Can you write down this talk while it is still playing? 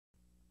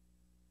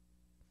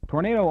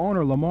Tornado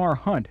owner Lamar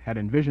Hunt had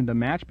envisioned a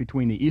match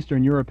between the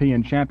Eastern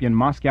European champion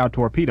Moscow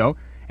Torpedo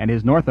and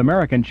his North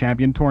American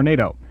champion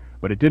Tornado,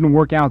 but it didn't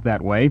work out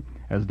that way,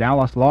 as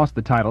Dallas lost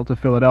the title to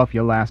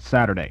Philadelphia last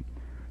Saturday.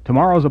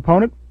 Tomorrow's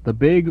opponent, the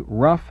big,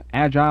 rough,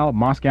 agile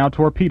Moscow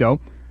Torpedo,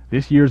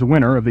 this year's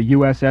winner of the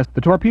USS. The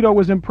Torpedo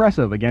was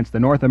impressive against the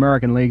North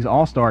American League's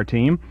All-Star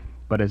team,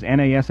 but as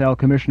NASL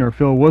Commissioner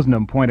Phil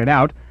Woosnam pointed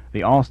out,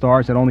 the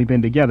All-Stars had only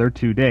been together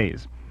 2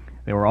 days.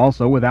 They were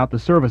also without the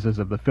services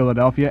of the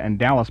Philadelphia and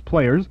Dallas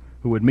players,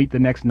 who would meet the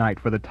next night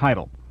for the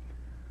title.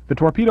 The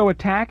Torpedo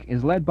attack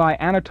is led by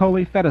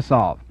Anatoly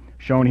Fetisov,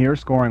 shown here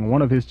scoring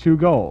one of his 2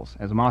 goals,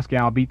 as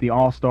Moscow beat the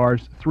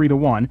All-Stars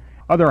 3-1.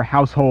 Other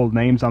household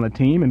names on the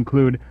team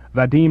include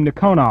Vadim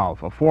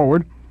Nikonov, a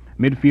forward,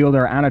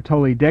 midfielder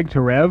Anatoly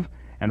Degtyarev,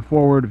 and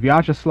forward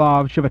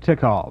Vyacheslav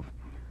Shivatikov.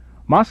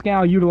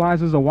 Moscow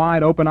utilizes a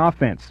wide-open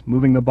offense,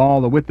 moving the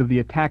ball the width of the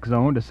attack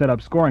zone to set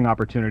up scoring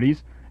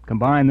opportunities.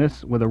 Combine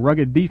this with a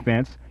rugged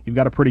defense, you've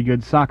got a pretty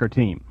good soccer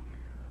team.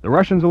 The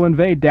Russians will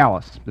invade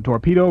Dallas, the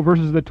Torpedo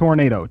versus the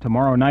Tornado,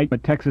 tomorrow night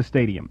at Texas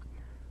Stadium.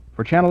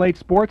 For Channel 8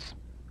 Sports,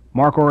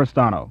 Mark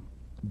Oristano.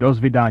 Do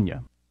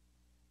svidaniya.